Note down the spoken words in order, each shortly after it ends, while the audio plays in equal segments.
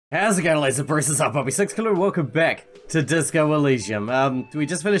How's it going, laser bruises up, Bobby Sixkilla? Welcome back to Disco Elysium. We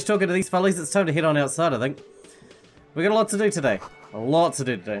just finished talking to these fellas. It's time to head on outside, I think. We got a lot to do today. A lot to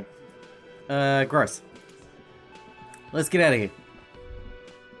do today. Gross. Let's get out of here.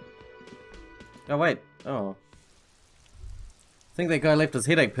 Oh, wait. Oh. I think that guy left his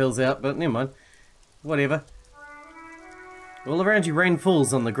headache pills out, but never mind. Whatever. All around you rain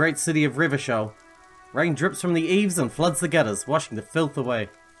falls on the great city of Rivershoal. Rain drips from the eaves and floods the gutters, washing the filth away.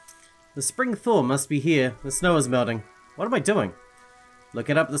 The spring thaw must be here. The snow is melting. What am I doing?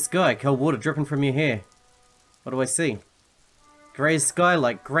 Looking up at the sky, cold water dripping from your hair. What do I see? Grey sky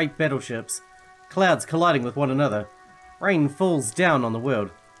like great battleships. Clouds colliding with one another. Rain falls down on the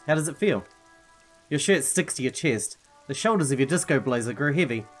world. How does it feel? Your shirt sticks to your chest. The shoulders of your disco blazer grow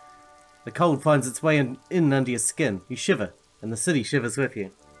heavy. The cold finds its way in under your skin. You shiver, and the city shivers with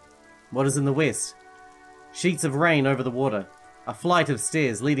you. What is in the west? Sheets of rain over the water. A flight of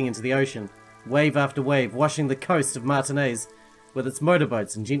stairs leading into the ocean. Wave after wave washing the coast of Martinez with its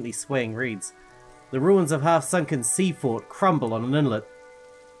motorboats and gently swaying reeds. The ruins of half-sunken sea fort crumble on an inlet.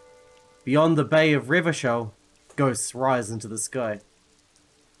 Beyond the bay of Rivershoal, ghosts rise into the sky.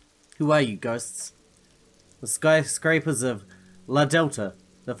 Who are you, ghosts? The skyscrapers of La Delta,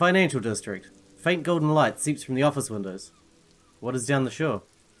 the financial district. Faint golden light seeps from the office windows. What is down the shore?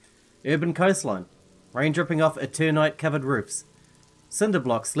 Urban coastline. Rain dripping off eternite-covered roofs. Cinder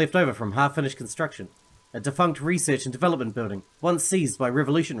blocks left over from half-finished construction. A defunct research and development building, once seized by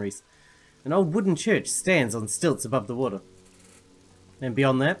revolutionaries. An old wooden church stands on stilts above the water. And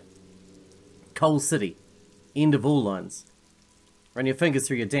beyond that, Coal City. End of all lines. Run your fingers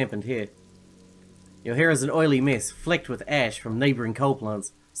through your dampened hair. Your hair is an oily mess, flecked with ash from neighbouring coal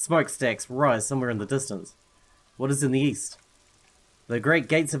plants. Smokestacks rise somewhere in the distance. What is in the east? The great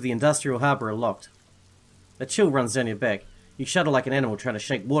gates of the industrial harbour are locked. A chill runs down your back. You shudder like an animal trying to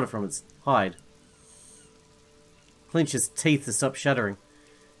shake water from its hide. Clench his teeth to stop shuddering.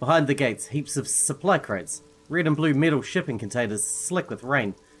 Behind the gates, heaps of supply crates. Red and blue metal shipping containers slick with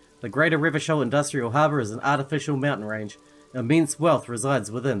rain. The greater Rivershoal Industrial Harbour is an artificial mountain range. Immense wealth resides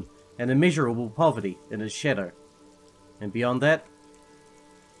within, and immeasurable poverty in its shadow. And beyond that,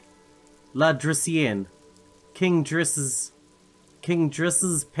 La Dricienne, King Driss's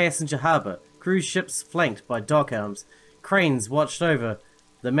passenger harbour. Cruise ships flanked by dock arms. Cranes watched over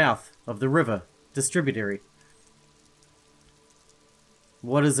the mouth of the river distributary.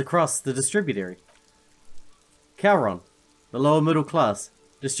 What is across the distributary? Cowron, the lower middle class.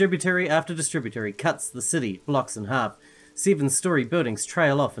 Distributary after distributary cuts the city blocks in half. 7-story buildings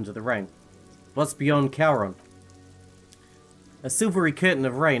trail off into the rain. What's beyond Cowron? A silvery curtain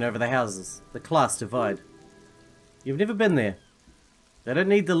of rain over the houses. The class divide. You've never been there. They don't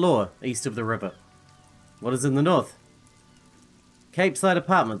need the law east of the river. What is in the north? Capeside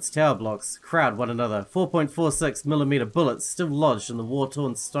apartments, tower blocks, crowd one another. 4.46mm bullets still lodged in the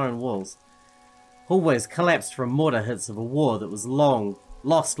war-torn stone walls. Hallways collapsed from mortar hits of a war that was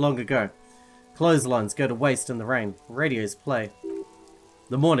lost long ago. Clotheslines go to waste in the rain. Radios play.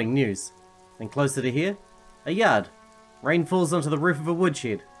 The morning news. And closer to here, a yard. Rain falls onto the roof of a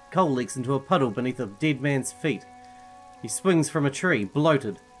woodshed. Coal leaks into a puddle beneath a dead man's feet. He swings from a tree,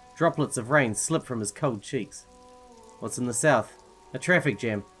 bloated. Droplets of rain slip from his cold cheeks. What's in the south? A traffic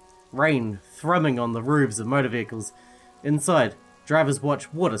jam. Rain thrumming on the roofs of motor vehicles. Inside, drivers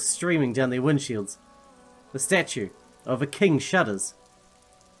watch water streaming down their windshields. The statue of a king shudders.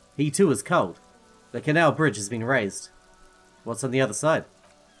 He too is cold. The canal bridge has been raised. What's on the other side?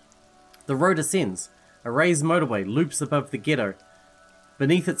 The road ascends. A raised motorway loops above the ghetto.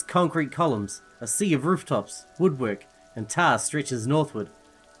 Beneath its concrete columns, a sea of rooftops, woodwork, and tar stretches northward.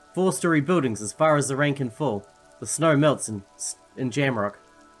 4-story buildings as far as the rain can fall. The snow melts in Jamrock.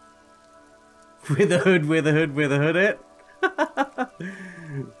 Where the hood at?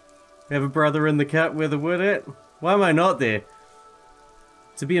 Have a brother in the cut where the wood at? Why am I not there?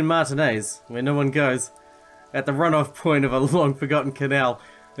 To be in Martinez, where no one goes, at the runoff point of a long-forgotten canal,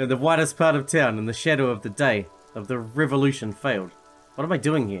 in the whitest part of town, in the shadow of the day of the revolution failed. What am I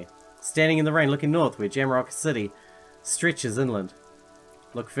doing here? Standing in the rain looking north where Jamrock City stretches inland.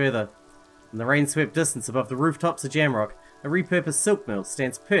 Look further. In the rain-swept distance above the rooftops of Jamrock, a repurposed silk mill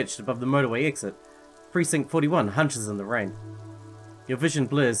stands perched above the motorway exit. Precinct 41 hunches in the rain. Your vision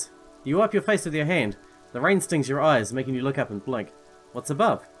blurs. You wipe your face with your hand. The rain stings your eyes, making you look up and blink. What's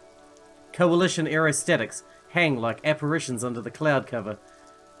above? Coalition aerostatics hang like apparitions under the cloud cover.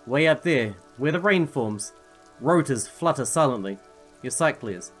 Way up there, where the rain forms, rotors flutter silently. Your sight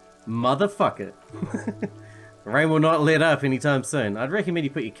clears. Motherfucker. The rain will not let up anytime soon. I'd recommend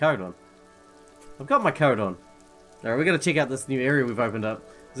you put your coat on. I've got my coat on. Alright, we're going to check out this new area we've opened up.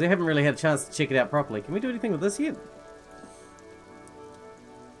 Because I haven't really had a chance to check it out properly. Can we do anything with this yet?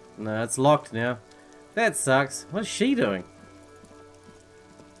 No, it's locked now. That sucks. What is she doing?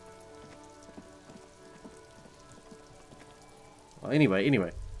 Well,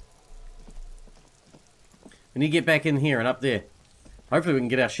 anyway. We need to get back in here and up there. Hopefully we can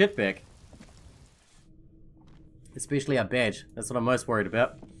get our shit back. Especially our badge. That's what I'm most worried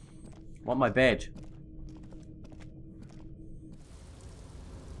about. Want my badge.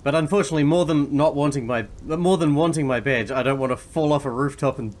 But unfortunately, more than wanting my badge, I don't want to fall off a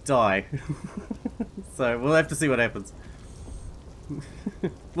rooftop and die. So we'll have to see what happens.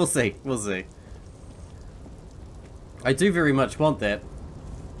 We'll see. I do very much want that.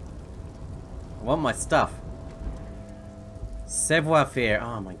 I want my stuff. Savoir-faire.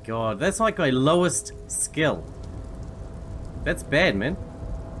 Oh my god, that's like my lowest skill. That's bad, man.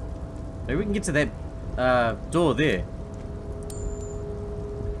 Maybe we can get to that door there.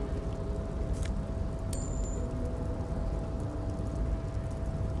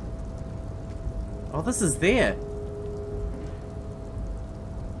 Oh, this is there.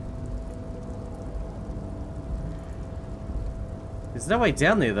 There's no way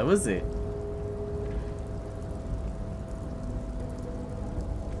down there though, is there?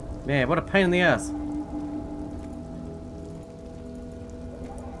 Man, what a pain in the ass.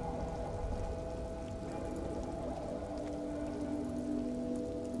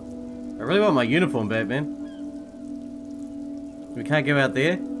 I really want my uniform back, man. We can't go out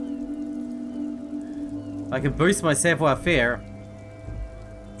there. I can boost my savoir-faire.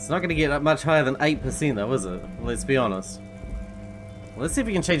 It's not going to get much higher than 8% though, is it? Let's be honest. Well, let's see if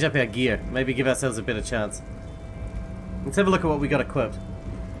we can change up our gear. Maybe give ourselves a better chance. Let's have a look at what we got equipped.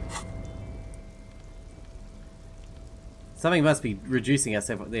 Something must be reducing our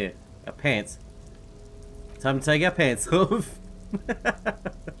savoir there. Our pants. Time to take our pants off.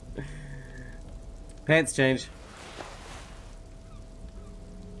 Pants change.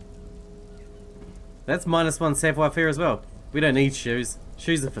 That's -1 savoir-faire as well. We don't need shoes.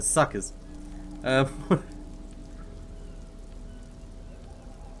 Shoes are for suckers. We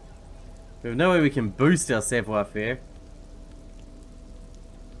have no way we can boost our savoir-faire.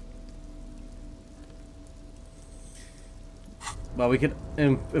 Well, we could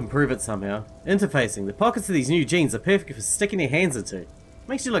improve it somehow. Interfacing. The pockets of these new jeans are perfect for sticking your hands into.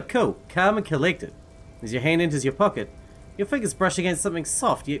 Makes you look cool, calm and collected. As your hand enters your pocket, your fingers brush against something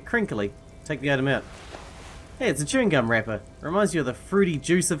soft yet crinkly. Take the item out. Hey, it's a chewing gum wrapper. It reminds you of the fruity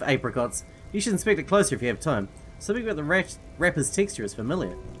juice of apricots. You should inspect it closer if you have time. Something about the wrapper's texture is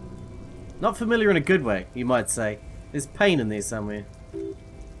familiar. Not familiar in a good way, you might say. There's pain in there somewhere.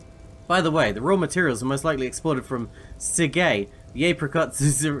 By the way, the raw materials are most likely exported from Sixkilla, the apricot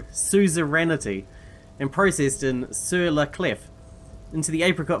suzerainty, and processed in sur la clef into the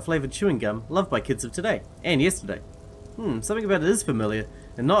apricot flavoured chewing gum loved by kids of today and yesterday. Something about it is familiar,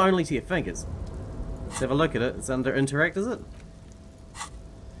 and not only to your fingers. Let's have a look at it. It's under Interact, is it?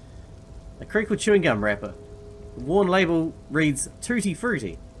 A crinkle chewing gum wrapper. The worn label reads Tutti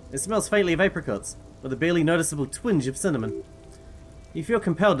Frutti. It smells faintly of apricots, with a barely noticeable twinge of cinnamon. You feel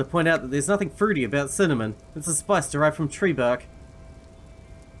compelled to point out that there's nothing fruity about cinnamon. It's a spice derived from tree bark.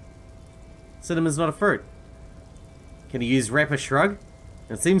 Cinnamon's not a fruit. Can you use wrapper shrug?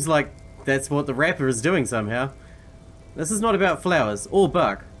 It seems like that's what the wrapper is doing somehow. This is not about flowers or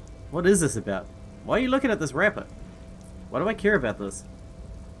bark. What is this about? Why are you looking at this wrapper? Why do I care about this?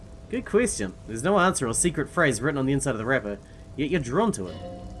 Good question. There's no answer or secret phrase written on the inside of the wrapper, yet you're drawn to it.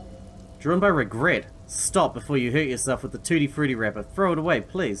 Drawn by regret. Stop before you hurt yourself with the Tutti Frutti wrapper. Throw it away,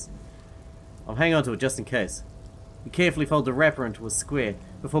 please. I'll hang on to it just in case. You carefully fold the wrapper into a square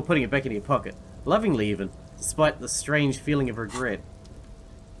before putting it back into your pocket. Lovingly even, despite the strange feeling of regret.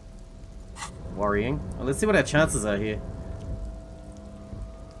 Worrying. Well, let's see what our chances are here.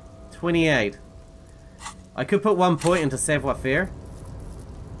 28. I could put 1 point into savoir-faire.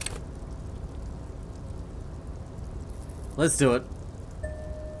 Let's do it.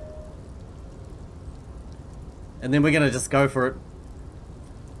 And then we're gonna just go for it.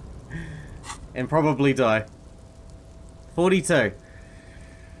 And probably die. 42.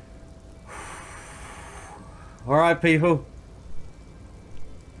 Alright, people.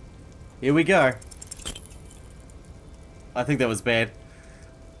 Here we go. I think that was bad.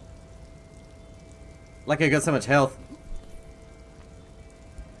 Like I got so much health.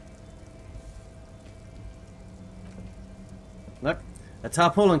 Nope. A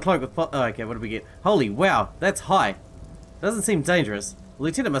tarpaulin cloak with oh, okay, what did we get? Holy wow, that's high. Doesn't seem dangerous. The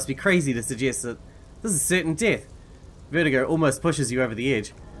lieutenant must be crazy to suggest that this is certain death. Vertigo almost pushes you over the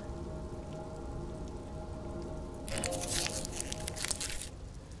edge.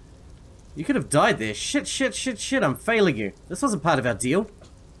 You could have died there. Shit, shit, shit, shit, I'm failing you. This wasn't part of our deal.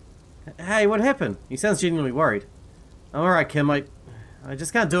 Hey, what happened? He sounds genuinely worried. I'm alright, Kim. I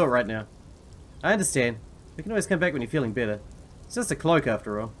just can't do it right now. I understand. We can always come back when you're feeling better. It's just a cloak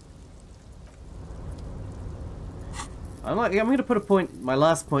after all. I'm going to put my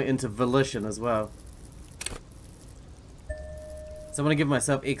last point into volition as well. So I'm going to give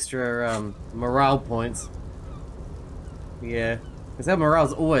myself extra morale points. Yeah. Because our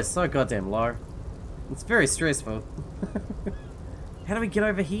morale's always so goddamn low. It's very stressful. How do we get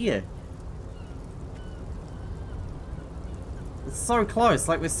over here? It's so close.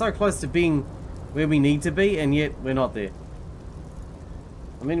 Like, we're so close to being where we need to be, and yet we're not there.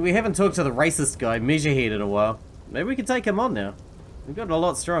 I mean, we haven't talked to the racist guy, Measurehead, in a while. Maybe we can take him on now. We've gotten a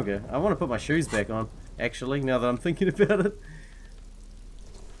lot stronger. I want to put my shoes back on, actually, now that I'm thinking about it.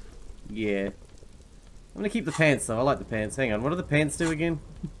 Yeah. I'm going to keep the pants, though. I like the pants. Hang on, what do the pants do again?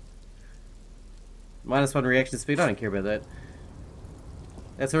 -1 reaction speed. I don't care about that.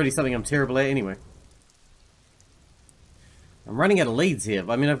 That's already something I'm terrible at anyway. I'm running out of leads here.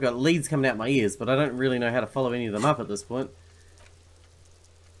 I mean, I've got leads coming out my ears, but I don't really know how to follow any of them up at this point.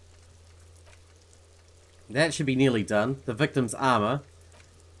 That should be nearly done. The victim's armor.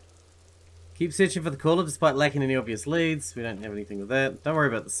 Keep searching for the caller despite lacking any obvious leads. We don't have anything with that. Don't worry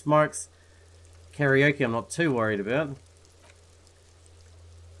about the smokes. Karaoke I'm not too worried about.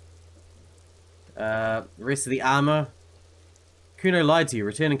 The rest of the armor. Kuno lied to you.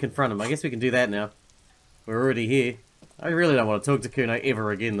 Return and confront him. I guess we can do that now. We're already here. I really don't want to talk to Kuno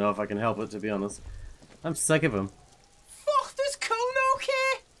ever again, though, if I can help it, to be honest. I'm sick of him. Fuck, does Kuno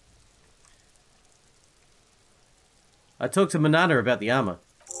care? I talked to Manana about the armor.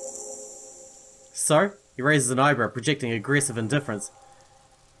 So? He raises an eyebrow, projecting aggressive indifference.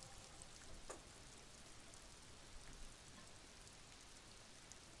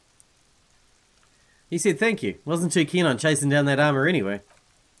 He said thank you. Wasn't too keen on chasing down that armor anyway.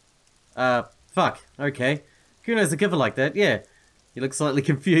 Fuck. Okay. Kuno's a giver like that, yeah. You look slightly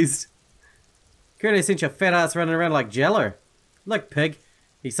confused. Kuno sent your fat ass running around like Jello. Look, pig.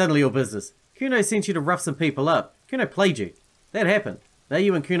 He's suddenly your business. Kuno sent you to rough some people up. Kuno played you. That happened. Now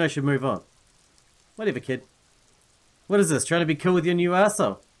you and Kuno should move on. Whatever, kid. What is this, trying to be cool with your new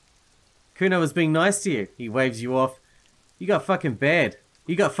arsehole? Kuno was being nice to you. He waves you off. You got fucking bad.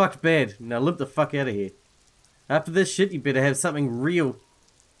 You got fucked bad. Now limp the fuck out of here. After this shit, you better have something real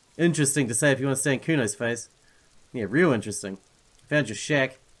interesting to say if you want to stay in Kuno's face. Yeah, real interesting. Found your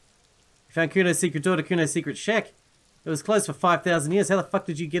shack. You found Kuno's secret door to Kuno's secret shack. It was closed for 5,000 years. How the fuck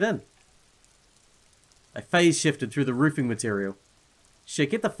did you get in? I phase shifted through the roofing material.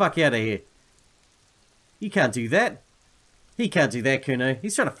 Shit, get the fuck out of here. You can't do that. He can't do that, Kuno.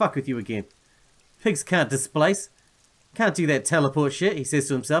 He's trying to fuck with you again. Pigs can't displace. Can't do that teleport shit, he says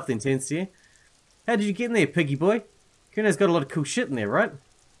to himself, then turns to you. How did you get in there, piggy boy? Kuno's got a lot of cool shit in there, right?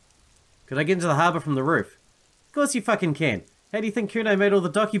 Could I get into the harbour from the roof? Of course you fucking can. How do you think Kuno made all the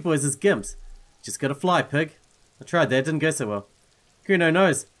docky boys as gimps? Just gotta fly, pig. I tried that, didn't go so well. Kuno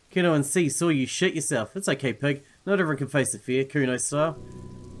knows. Kuno and C saw you shit yourself. It's okay, pig. Not everyone can face the fear, Kuno style.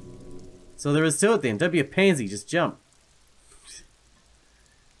 So there is to it then. Don't be a pansy, just jump.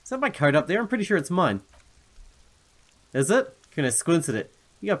 Is that my code up there? I'm pretty sure it's mine. Is it? Kuno squints at it.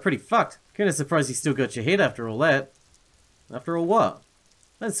 You got pretty fucked. Kuno's surprised you still got your head after all that. After all what?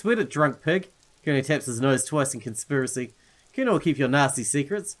 Don't sweat it, drunk pig. Kuno taps his nose twice in conspiracy. Kuno will keep your nasty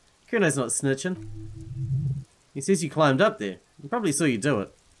secrets. Kuno's not snitching. He says you climbed up there. He probably saw you do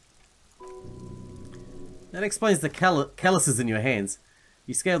it. That explains the calluses in your hands.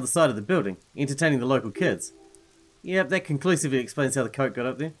 You scaled the side of the building, entertaining the local kids. Yep, that conclusively explains how the coat got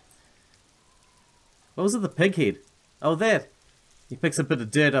up there. What was it, the pig head? Oh, that. He picks a bit of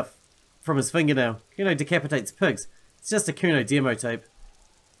dirt off from his fingernail. Kuno decapitates pigs. It's just a Kuno demo tape.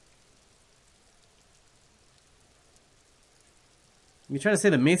 You're trying to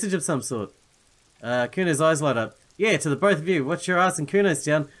send a message of some sort. Kuno's eyes light up. Yeah, to the both of you. Watch your ass in Kuno's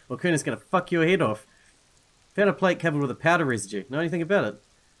town, or Kuno's gonna fuck your head off. Found a plate covered with a powder residue. Know anything about it?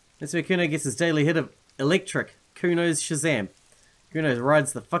 That's where Kuno gets his daily hit of electric. Kuno's Shazam. Kuno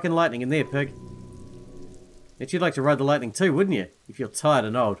rides the fucking lightning in there, pig. Bet you'd like to ride the lightning too, wouldn't you? If you're tired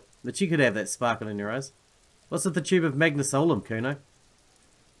and old. But you could have that sparkle in your eyes. What's with the tube of magnesolum, Kuno?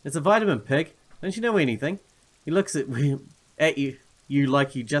 It's a vitamin, pig. Don't you know anything? He looks at you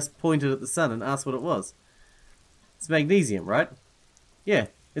like you just pointed at the sun and asked what it was. It's magnesium, right? Yeah,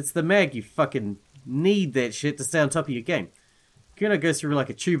 it's the mag. You fucking need that shit to stay on top of your game. Kuno goes through like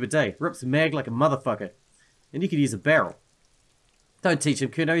a tube a day, rips mag like a motherfucker. And you could use a barrel. Don't teach him,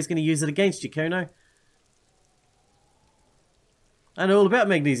 Kuno. He's going to use it against you, Kuno. I know all about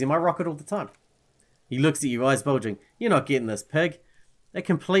magnesium. I rock it all the time. He looks at you, eyes bulging. You're not getting this, pig. That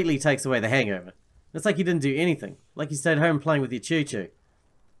completely takes away the hangover. It's like you didn't do anything. Like you stayed home playing with your choo-choo.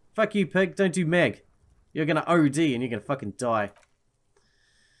 Fuck you, pig. Don't do mag. You're gonna OD and you're gonna fucking die.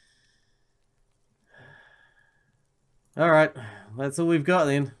 Alright. That's all we've got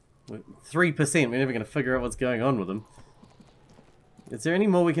then. 3%. We're never gonna figure out what's going on with them. Is there any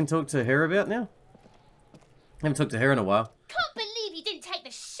more we can talk to her about now? I haven't talked to her in a while. Can't believe you didn't take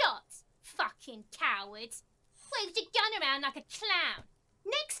the shot, fucking coward. Waved your gun around like a clown.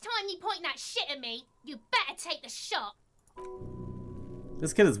 Next time you point that shit at me, you better take the shot.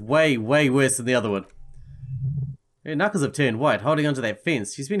 This kid is way, way worse than the other one. Her knuckles have turned white, holding onto that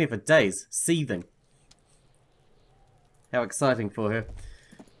fence. She's been here for days, seething. How exciting for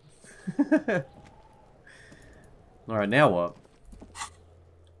her. Alright, now what?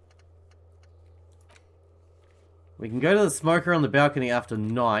 We can go to the smoker on the balcony after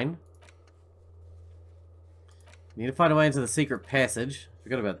 9. Need to find a way into the secret passage.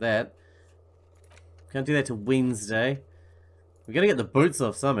 Forgot about that. Can't do that till Wednesday. We gotta get the boots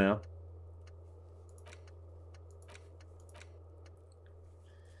off somehow.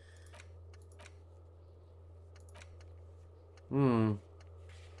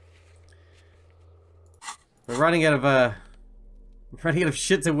 We're running out of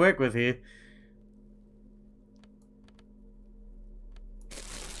shit to work with here.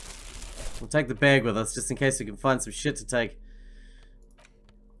 We'll take the bag with us just in case we can find some shit to take.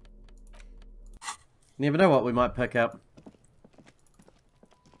 Never know what we might pick up.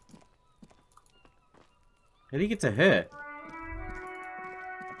 How do you get to her?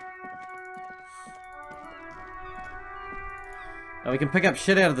 Oh, we can pick up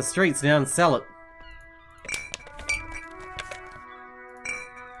shit out of the streets now and sell it.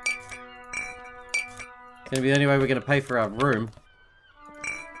 It's gonna be the only way we're gonna pay for our room.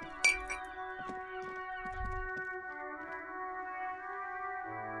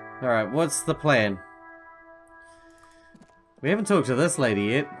 Alright, what's the plan? We haven't talked to this lady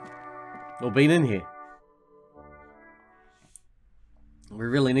yet. Or been in here. We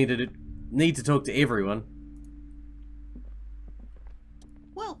really need to talk to everyone.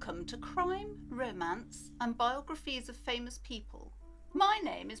 Welcome to Crime, Romance, and Biographies of Famous People. My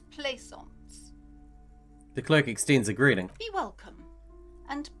name is Plaisance. The clerk extends a greeting. Be welcome.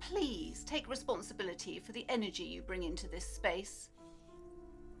 And please take responsibility for the energy you bring into this space.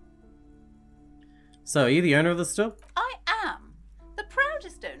 So, are you the owner of the store? I am. The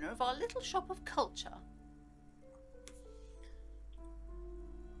proudest owner of our little shop of culture.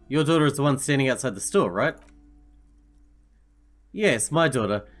 Your daughter is the one standing outside the store, right? Yes, my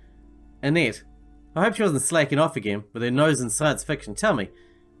daughter. Annette. I hope she wasn't slacking off again, with her nose in science fiction. Tell me,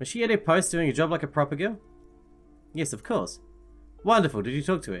 was she at her post doing a job like a proper girl? Yes, of course. Wonderful, did you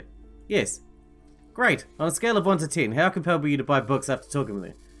talk to her? Yes. Great, on a scale of 1 to 10, how compelled were you to buy books after talking with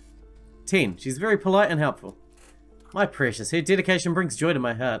her? 10, she's very polite and helpful. My precious, her dedication brings joy to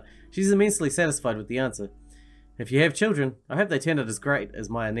my heart. She's immensely satisfied with the answer. If you have children, I hope they turn out as great as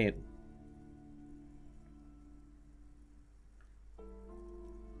my Annette.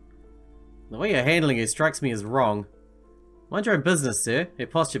 The way you're handling her strikes me as wrong. Mind your own business, sir. Her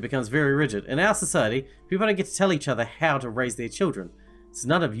posture becomes very rigid. In our society, people don't get to tell each other how to raise their children. It's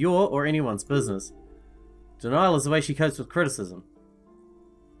none of your or anyone's business. Denial is the way she copes with criticism.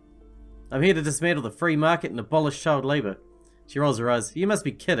 I'm here to dismantle the free market and abolish child labour. She rolls her eyes. You must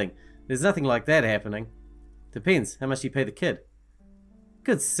be kidding. There's nothing like that happening. Depends. How much do you pay the kid?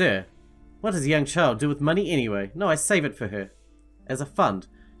 Good sir. What does a young child do with money anyway? No, I save it for her. As a fund.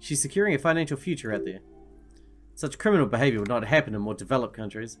 She's securing a financial future out there. Such criminal behaviour would not happen in more developed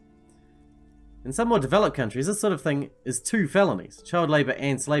countries. In some more developed countries, this sort of thing is 2 felonies. Child labour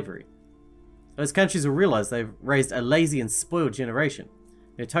and slavery. Those countries will realise they've raised a lazy and spoiled generation.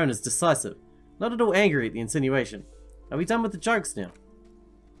 Their tone is decisive. Not at all angry at the insinuation. Are we done with the jokes now?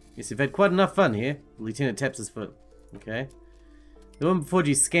 Yes, you've had quite enough fun here. The lieutenant taps his foot. Okay. The woman before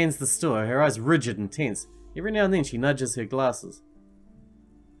you scans the store, her eyes rigid and tense. Every now and then she nudges her glasses.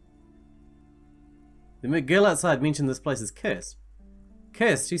 The girl outside mentioned this place is cursed.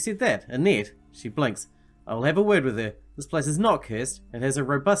 Cursed? Who said that? Annette? She blinks. I will have a word with her. This place is not cursed. It has a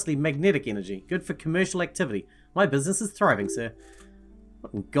robustly magnetic energy. Good for commercial activity. My business is thriving, sir.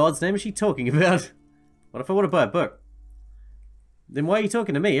 What in God's name is she talking about? What if I want to buy a book? Then why are you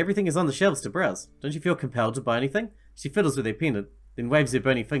talking to me? Everything is on the shelves to browse. Don't you feel compelled to buy anything? She fiddles with her pendant, then waves her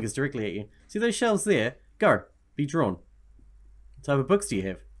bony fingers directly at you. See those shelves there? Go. Be drawn. What type of books do you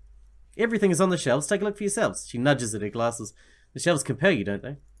have? Everything is on the shelves. Take a look for yourselves. She nudges at her glasses. The shelves compel you, don't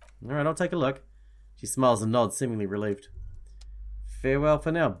they? Alright, I'll take a look. She smiles and nods, seemingly relieved. Farewell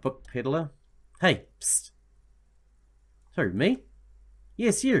for now, book peddler. Hey, psst. Who, me?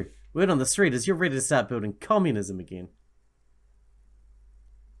 Yes, you. Word on the street is you're ready to start building communism again.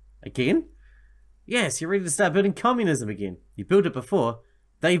 Again? Yes, you're ready to start building communism again. You built it before.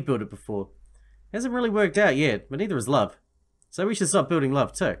 They've built it before. Hasn't really worked out yet, but neither has love. So we should stop building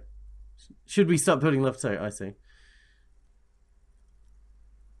love too. Should we stop building love too? I see.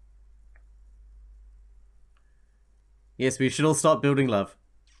 Yes, we should all stop building love.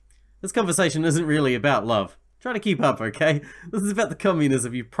 This conversation isn't really about love. Try to keep up, okay? This is about the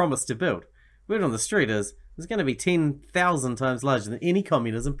communism you promised to build. Word on the street is, it's going to be 10,000 times larger than any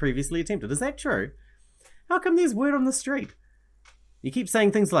communism previously attempted. Is that true? How come there's word on the street? You keep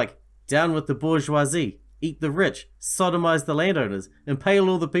saying things like, down with the bourgeoisie, eat the rich, sodomize the landowners, impale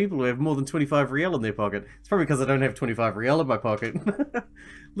all the people who have more than 25 riel in their pocket. It's probably because I don't have 25 riel in my pocket.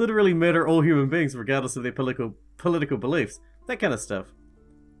 Literally murder all human beings regardless of their political beliefs. That kind of stuff.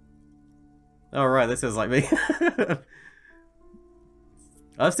 Alright, that sounds like me.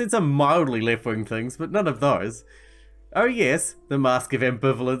 I've said some mildly left-wing things, but none of those. Oh yes, the mask of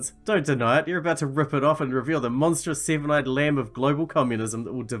ambivalence. Don't deny it, you're about to rip it off and reveal the monstrous seven-eyed lamb of global communism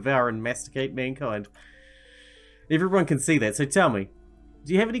that will devour and masticate mankind. Everyone can see that, so tell me,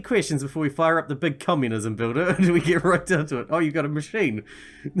 do you have any questions before we fire up the big communism builder, or do we get right down to it? Oh, you got a machine.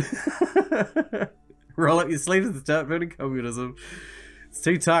 Roll up your sleeves and start building communism. It's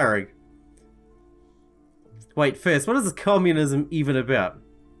too tiring. Wait, first, what is this communism even about?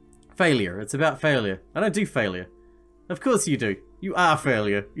 Failure. It's about failure. I don't do failure. Of course you do. You are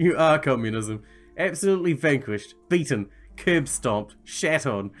failure. You are communism. Absolutely vanquished, beaten, curb stomped, shat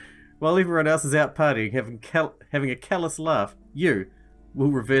on. While everyone else is out partying, having a callous laugh, you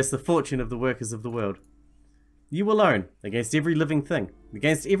will reverse the fortune of the workers of the world. You alone, against every living thing,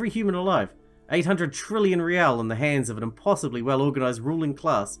 against every human alive, 800 trillion rial in the hands of an impossibly well-organized ruling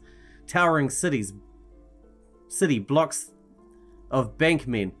class, towering city blocks of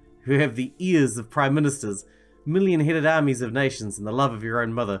bankmen who have the ears of prime ministers, million-headed armies of nations, and the love of your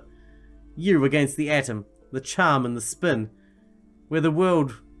own mother. You against the atom, the charm and the spin, where the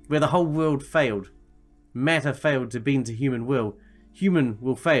whole world failed. Matter failed to bend to human will. Human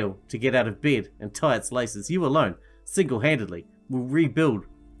will fail to get out of bed and tie its laces. You alone, single-handedly, will rebuild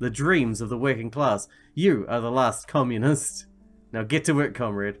the dreams of the working class. You are the last communist. Now get to work,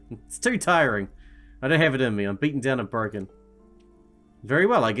 comrade. It's too tiring. I don't have it in me. I'm beaten down and broken. Very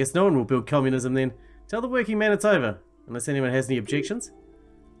well, I guess no one will build communism then. Tell the working man it's over. Unless anyone has any objections.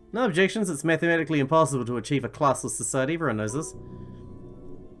 No objections. It's mathematically impossible to achieve a classless society. Everyone knows this.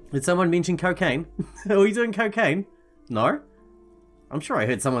 Did someone mention cocaine? Are we doing cocaine? No? I'm sure I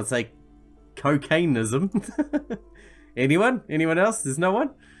heard someone say cocaineism. Anyone? Anyone else? There's no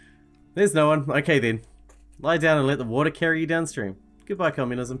one? There's no one. Okay then. Lie down and let the water carry you downstream. Goodbye,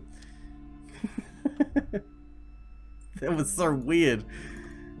 communism. That was so weird.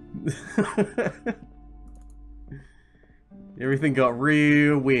 Everything got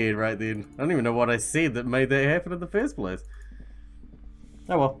real weird right then. I don't even know what I said that made that happen in the first place.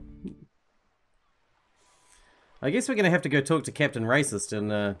 Oh well. I guess we're gonna have to go talk to Captain Racist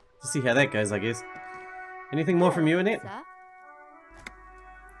and see how that goes, I guess. Anything more from you, Annette? I'm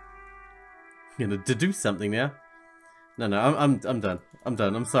gonna deduce something now. No, I'm done. I'm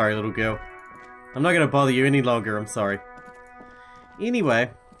done. I'm sorry, little girl. I'm not gonna bother you any longer, I'm sorry. Anyway.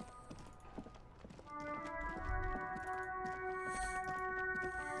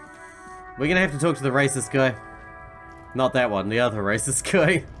 We're gonna have to talk to the racist guy. Not that one, the other racist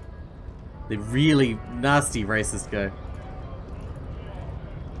guy. The really nasty racist guy.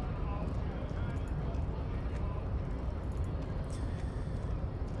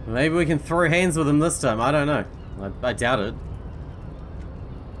 Maybe we can throw hands with him this time, I don't know. I doubt it.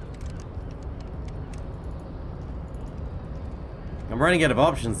 I'm running out of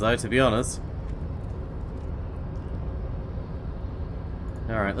options though, to be honest.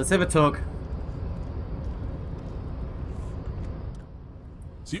 Alright, let's have a talk.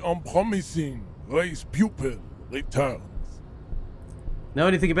 The unpromising race pupil returns. Know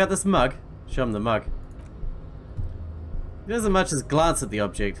anything about this mug? Show him the mug. He doesn't much as glance at the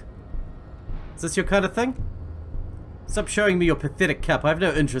object. Is this your kind of thing? Stop showing me your pathetic cup, I have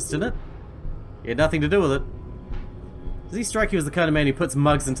no interest in it. You had nothing to do with it. Does he strike you as the kind of man who puts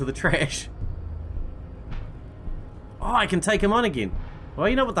mugs into the trash? Oh, I can take him on again. Well,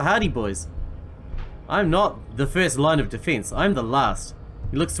 you're not with the Hardy Boys. I'm not the first line of defense, I'm the last.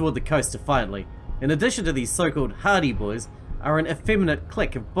 He looks toward the coast defiantly. In addition to these so-called Hardy Boys, are an effeminate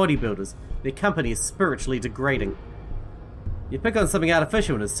clique of bodybuilders. Their company is spiritually degrading. You pick on something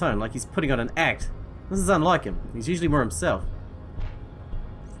artificial in his tone, like he's putting on an act. This is unlike him. He's usually more himself.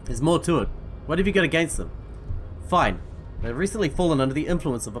 There's more to it. What have you got against them? Fine. They've recently fallen under the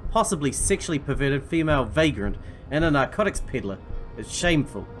influence of a possibly sexually perverted female vagrant and a narcotics peddler. It's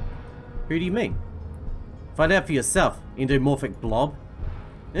shameful. Who do you mean? Find out for yourself, endomorphic blob.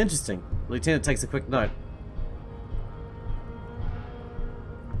 Interesting. The lieutenant takes a quick note.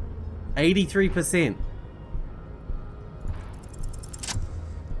 83%.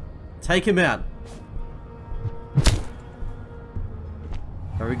 Take him out.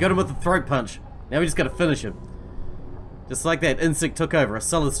 Alright, we got him with the throat punch. Now we just gotta finish him. Just like that, instinct took over. A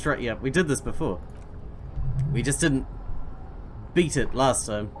solid straight. Yeah, we did this before. We just didn't beat it last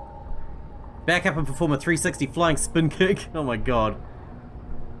time. Back up and perform a 360 flying spin kick. Oh my god.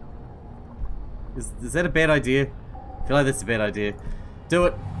 Is that a bad idea? I feel like that's a bad idea. Do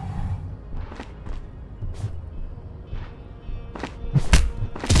it.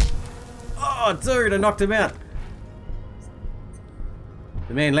 Oh, dude, I knocked him out.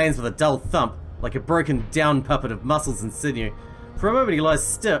 The man lands with a dull thump, like a broken down puppet of muscles and sinew. For a moment he lies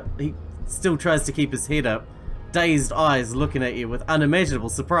still. He still tries to keep his head up, dazed eyes looking at you with unimaginable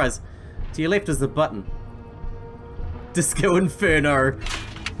surprise. To your left is the button. Disco Inferno.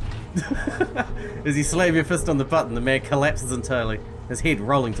 As you slam your fist on the button, the man collapses entirely, his head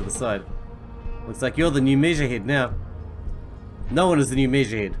rolling to the side. Looks like you're the new Measurehead now. No one is the new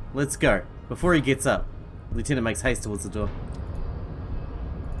Measurehead. Let's go. Before he gets up, the lieutenant makes haste towards the door.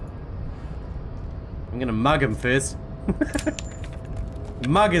 I'm gonna mug him first.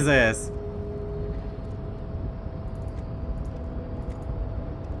 Mug his ass.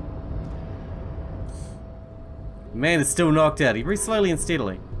 The man is still knocked out. He breathes slowly and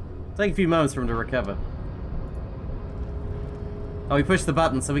steadily. Take a few moments for him to recover. Oh, we pushed the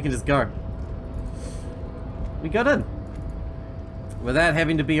button so we can just go. We got in. Without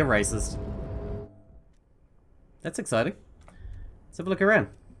having to be a racist. That's exciting. Let's have a look around.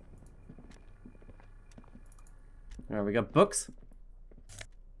 Alright, we got books.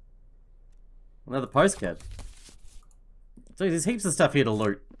 Another postcard. Dude, there's heaps of stuff here to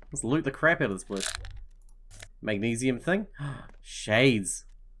loot. Let's loot the crap out of this place. Magnesium thing? Shades.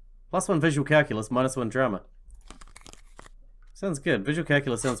 +1 visual calculus, -1 drama. Sounds good. Visual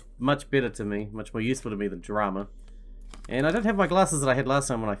calculus sounds much better to me, much more useful to me than drama. And I don't have my glasses that I had last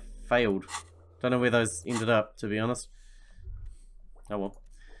time when I failed. Don't know where those ended up, to be honest. Oh well.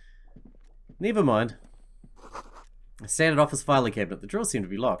 Never mind. A standard office filing cabinet. The drawers seem to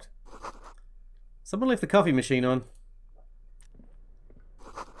be locked. Someone left the coffee machine on.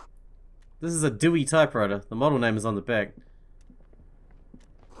 This is a Dewey typewriter. The model name is on the back.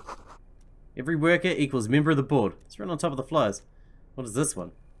 Every worker equals member of the board. It's written on top of the flyers. What is this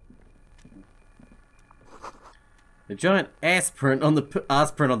one? A giant ass print on the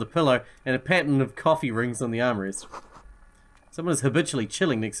pillow and a pattern of coffee rings on the armrest. Someone is habitually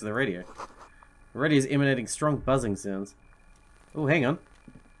chilling next to the radio. The radio is emanating strong buzzing sounds. Oh, hang on.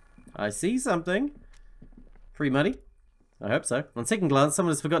 I see something. Pretty muddy? I hope so. On second glance,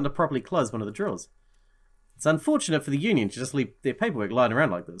 someone has forgotten to properly close one of the drawers. It's unfortunate for the union to just leave their paperwork lying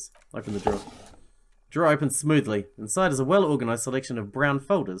around like this. Open the drawer. Drawer opens smoothly. Inside is a well-organized selection of brown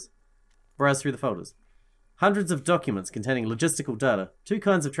folders. Browse through the folders. Hundreds of documents containing logistical data. Two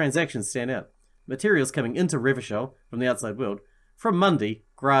kinds of transactions stand out. Materials coming into Revachol from the outside world. From Mundi,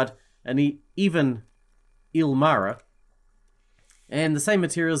 Grad, and even Ilmara. And the same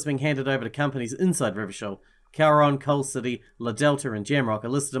materials being handed over to companies inside Revachol. Cauron, Coal City, La Delta, and Jamrock are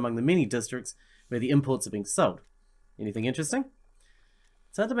listed among the many districts where the imports are being sold. Anything interesting?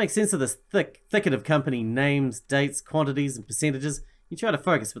 It's hard to make sense of this thicket of company names, dates, quantities, and percentages. You try to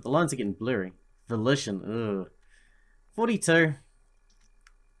focus, but the lines are getting blurry. Volition, ugh. 42.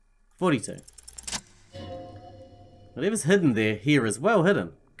 42. Whatever's hidden here is well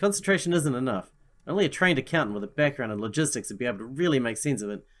hidden. Concentration isn't enough. Only a trained accountant with a background in logistics would be able to really make sense of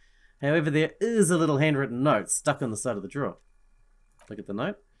it. However, there is a little handwritten note stuck on the side of the drawer. Look at the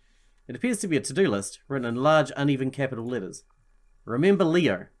note. It appears to be a to-do list, written in large, uneven capital letters. Remember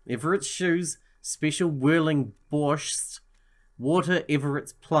Leo, Everett's shoes, special whirling borscht, water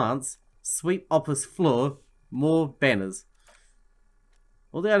Everett's plants, sweep office floor, more banners.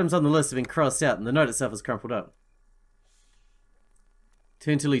 All the items on the list have been crossed out and the note itself is crumpled up.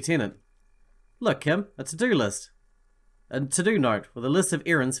 Turn to Lieutenant. Look, Kim, a to-do list. A to-do note with a list of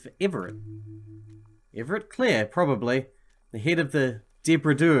errands for Everett. Everett Clare, probably. The head of the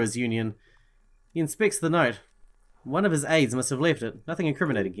Debradeurs Union. He inspects the note. One of his aides must have left it. Nothing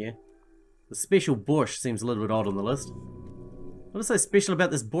incriminating here. The special borscht seems a little bit odd on the list. What is so special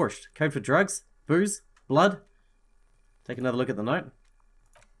about this borscht? Code for drugs? Booze? Blood? Take another look at the note.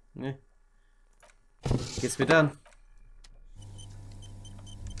 Yeah. Guess we're done.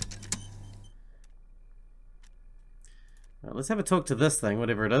 Let's have a talk to this thing,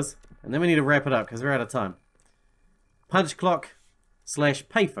 whatever it is. And then we need to wrap it up, because we're out of time. Punch clock /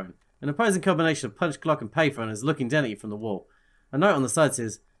 payphone. An opposing combination of punch clock and payphone is looking down at you from the wall. A note on the side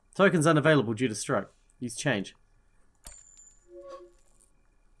says, tokens unavailable due to strike. Use change.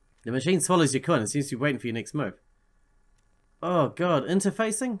 The machine swallows your coin and seems to be waiting for your next move. Oh god,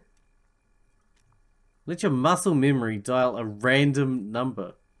 interfacing? Let your muscle memory dial a random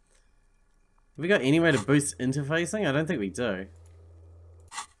number. Have we got any way to boost interfacing? I don't think we do.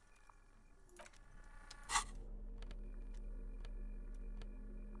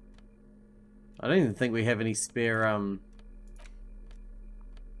 I don't even think we have any spare,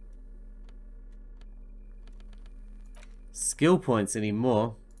 skill points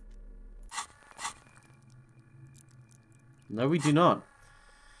anymore. No, we do not.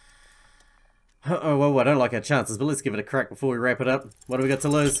 Oh, well, I don't like our chances, but let's give it a crack before we wrap it up. What do we got to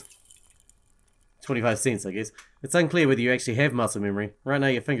lose? 25 cents, I guess. It's unclear whether you actually have muscle memory. Right now,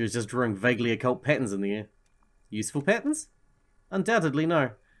 your finger is just drawing vaguely occult patterns in the air. Useful patterns? Undoubtedly,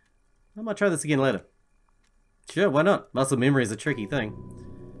 no. I might try this again later. Sure, why not? Muscle memory is a tricky thing.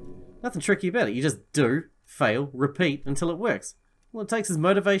 Nothing tricky about it. You just do, fail, repeat until it works. All it takes is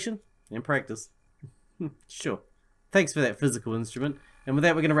motivation and practice. Sure. Thanks for that physical instrument. And with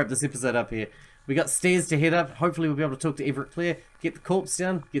that, we're going to wrap this episode up here. We got stairs to head up. Hopefully we'll be able to talk to Everett Clare, get the corpse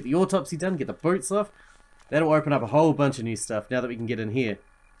down, get the autopsy done, get the boots off. That'll open up a whole bunch of new stuff now that we can get in here.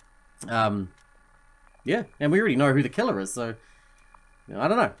 Yeah, and we already know who the killer is, so... I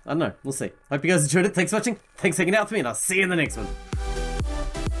don't know. We'll see. Hope you guys enjoyed it. Thanks for watching. Thanks for hanging out with me, and I'll see you in the next one.